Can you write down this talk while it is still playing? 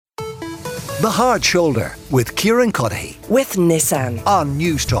The Hard Shoulder with Kieran Cuddihy with Nissan on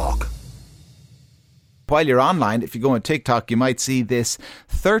News Talk. While you're online, if you go on TikTok, you might see this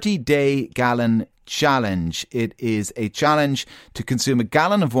 30-day gallon challenge. It is a challenge to consume a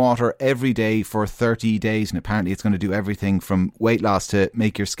gallon of water every day for 30 days. And apparently it's going to do everything from weight loss to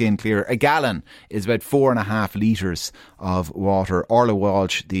make your skin clearer. A gallon is about 4.5 litres of water. Orla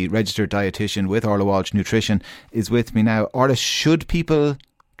Walsh, the registered dietitian with Orla Walsh Nutrition, is with me now. Orla, should people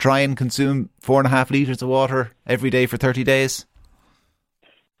try and consume 4.5 litres of water every day for 30 days?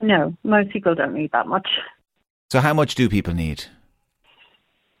 No, most people don't need that much. So how much do people need?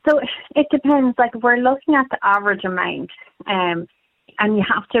 So it depends. Like, we're looking at the average amount, and you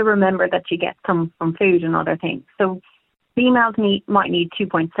have to remember that you get some from food and other things. So females might need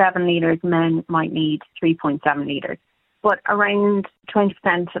 2.7 litres, men might need 3.7 litres. But around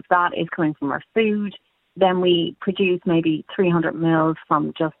 20% of that is coming from our food. Then we produce maybe 300 mils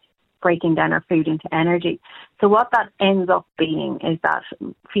from just breaking down our food into energy. So what that ends up being is that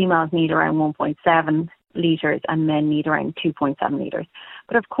females need around 1.7 litres and men need around 2.7 litres.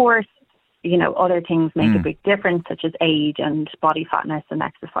 But of course, you know, other things make a big difference, such as age and body fatness and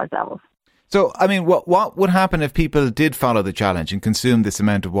exercise levels. So, I mean, what would happen if people did follow the challenge and consume this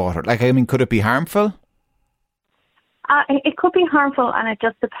amount of water? Like, I mean, could it be harmful? It could be harmful, and it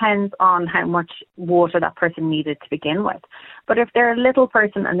just depends on how much water that person needed to begin with. But if they're a little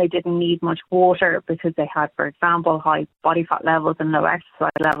person and they didn't need much water because they had, for example, high body fat levels and low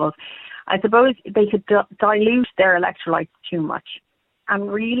exercise levels, I suppose they could dilute their electrolytes too much. And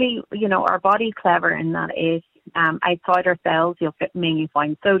really, you know, our body's clever in that is outside our cells, you'll mainly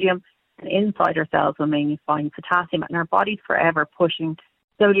find sodium, and inside our cells, you'll mainly find potassium. And our body's forever pushing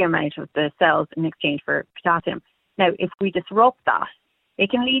sodium out of the cells in exchange for potassium. Now, if we disrupt that,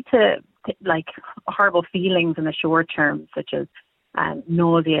 it can lead to like horrible feelings in the short term, such as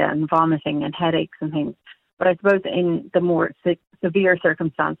nausea and vomiting and headaches and things. But I suppose in the more severe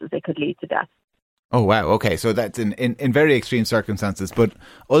circumstances, it could lead to death. Oh, wow. Okay. So that's in very extreme circumstances, but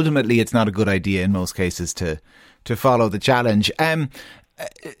ultimately it's not a good idea in most cases to follow the challenge.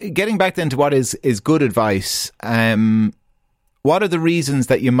 Getting back then to what is good advice, what are the reasons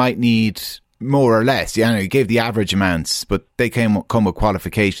that you might need more or less? You know, you gave the average amounts, but they come with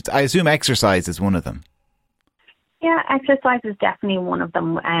qualifications. I assume exercise is one of them. Yeah, exercise is definitely one of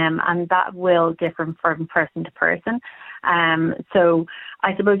them, and that will differ from person to person. So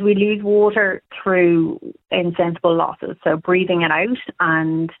I suppose we lose water through insensible losses, so breathing it out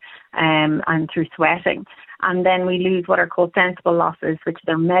and through sweating. And then we lose what are called sensible losses, which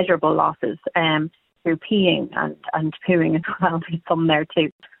are measurable losses, through peeing and pooing as well. There's some there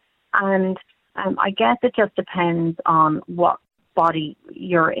too. And I guess it just depends on what body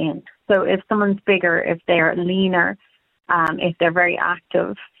you're in. So if someone's bigger, if they're leaner, if they're very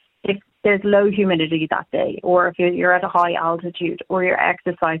active, if there's low humidity that day, or if you're at a high altitude, or you're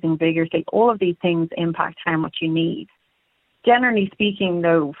exercising vigorously, all of these things impact how much you need. Generally speaking,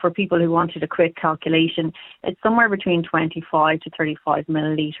 though, for people who wanted a quick calculation, it's somewhere between 25 to 35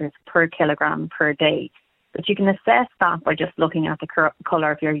 millilitres per kilogram per day. But you can assess that by just looking at the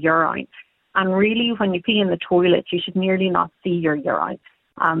colour of your urine. And really, when you pee in the toilet, you should nearly not see your urine,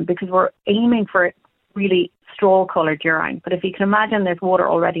 because we're aiming for really straw-coloured urine. But if you can imagine, there's water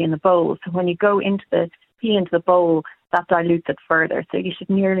already in the bowl. So when you go into the pee into the bowl, that dilutes it further. So you should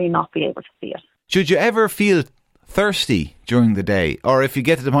nearly not be able to see it. Should you ever feel thirsty during the day? Or if you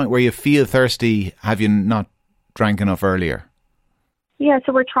get to the point where you feel thirsty, have you not drank enough earlier? Yeah,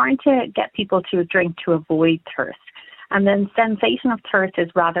 so we're trying to get people to drink to avoid thirst. And then sensation of thirst is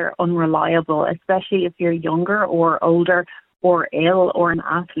rather unreliable, especially if you're younger or older or ill or an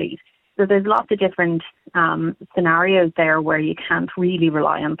athlete. So there's lots of different scenarios there where you can't really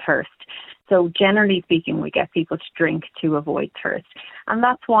rely on thirst. So generally speaking, we get people to drink to avoid thirst. And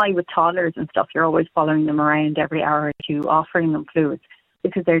that's why with toddlers and stuff, you're always following them around every hour or two, offering them fluids,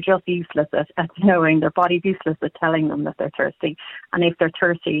 because they're just useless at knowing, their body's useless at telling them that they're thirsty. And if they're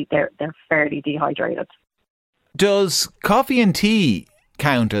thirsty, they're fairly dehydrated. Does coffee and tea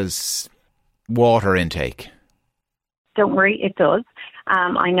count as water intake? Don't worry, it does.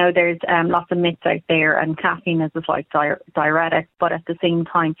 I know there's lots of myths out there, and caffeine is a slight diuretic, but at the same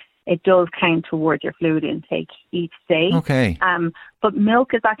time, it does count towards your fluid intake each day. Okay. But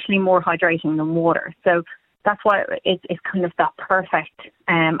milk is actually more hydrating than water. So that's why it's kind of that perfect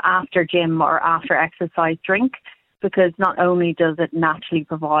after gym or after exercise drink, because not only does it naturally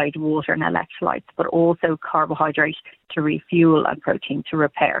provide water and electrolytes, but also carbohydrate to refuel and protein to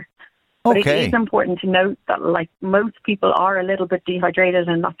repair. But it is important to note that, like, most people are a little bit dehydrated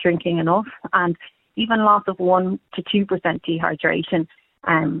and not drinking enough, and even loss of 1 to 2% dehydration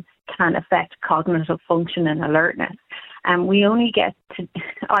can affect cognitive function and alertness. And we only get to,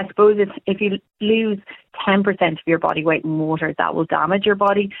 I suppose, if you lose 10% of your body weight in water, that will damage your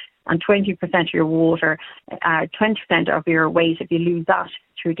body, and 20% of your water, 20% of your weight, if you lose that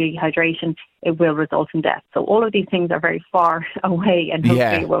through dehydration, it will result in death. So all of these things are very far away, and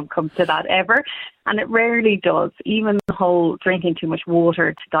hopefully it won't come to that ever. And it rarely does. Even the whole drinking too much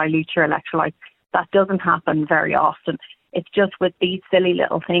water to dilute your electrolytes, that doesn't happen very often. It's just with these silly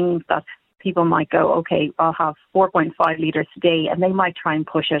little things that people might go, okay, I'll have 4.5 litres a day, and they might try and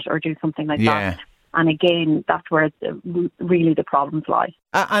push it or do something like that. And again, that's where really the problems lie.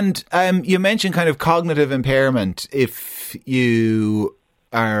 And you mentioned kind of cognitive impairment if you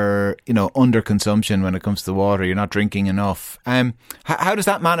are, under consumption when it comes to water, you're not drinking enough. How does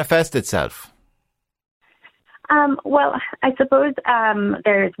that manifest itself? Well, I suppose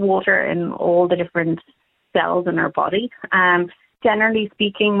there's water in all the different cells in our body. Generally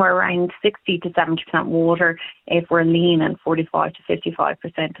speaking, we're around 60 to 70% water if we're lean, and 45 to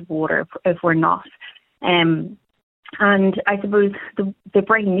 55% of water if we're not. And I suppose the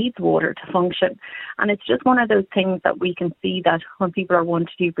brain needs water to function. And it's just one of those things that we can see that when people are 1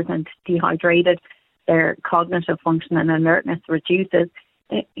 to 2% dehydrated, their cognitive function and alertness reduces.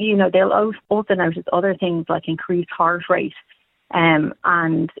 They'll also notice other things like increased heart rate, and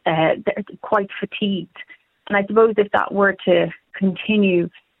they're quite fatigued. And I suppose if that were to continue,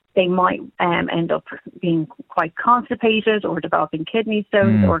 they might end up being quite constipated or developing kidney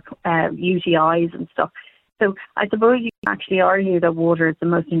stones or UTIs and stuff. So I suppose you can actually argue that water is the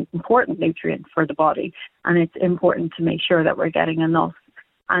most important nutrient for the body, and it's important to make sure that we're getting enough.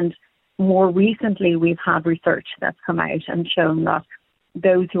 And more recently, we've had research that's come out and shown that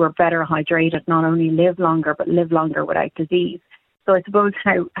those who are better hydrated not only live longer, but live longer without disease. So I suppose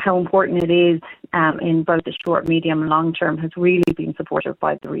how important it is in both the short, medium and long term has really been supported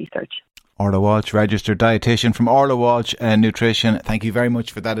by the research. Orla Walsh, registered dietitian from Orla Walsh Nutrition. Thank you very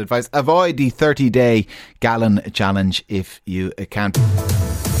much for that advice. Avoid the 30-day gallon challenge if you can.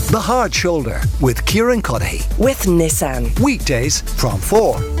 The Hard Shoulder with Kieran Cuddihy. With Nissan. Weekdays from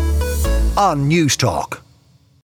 4 on News Talk.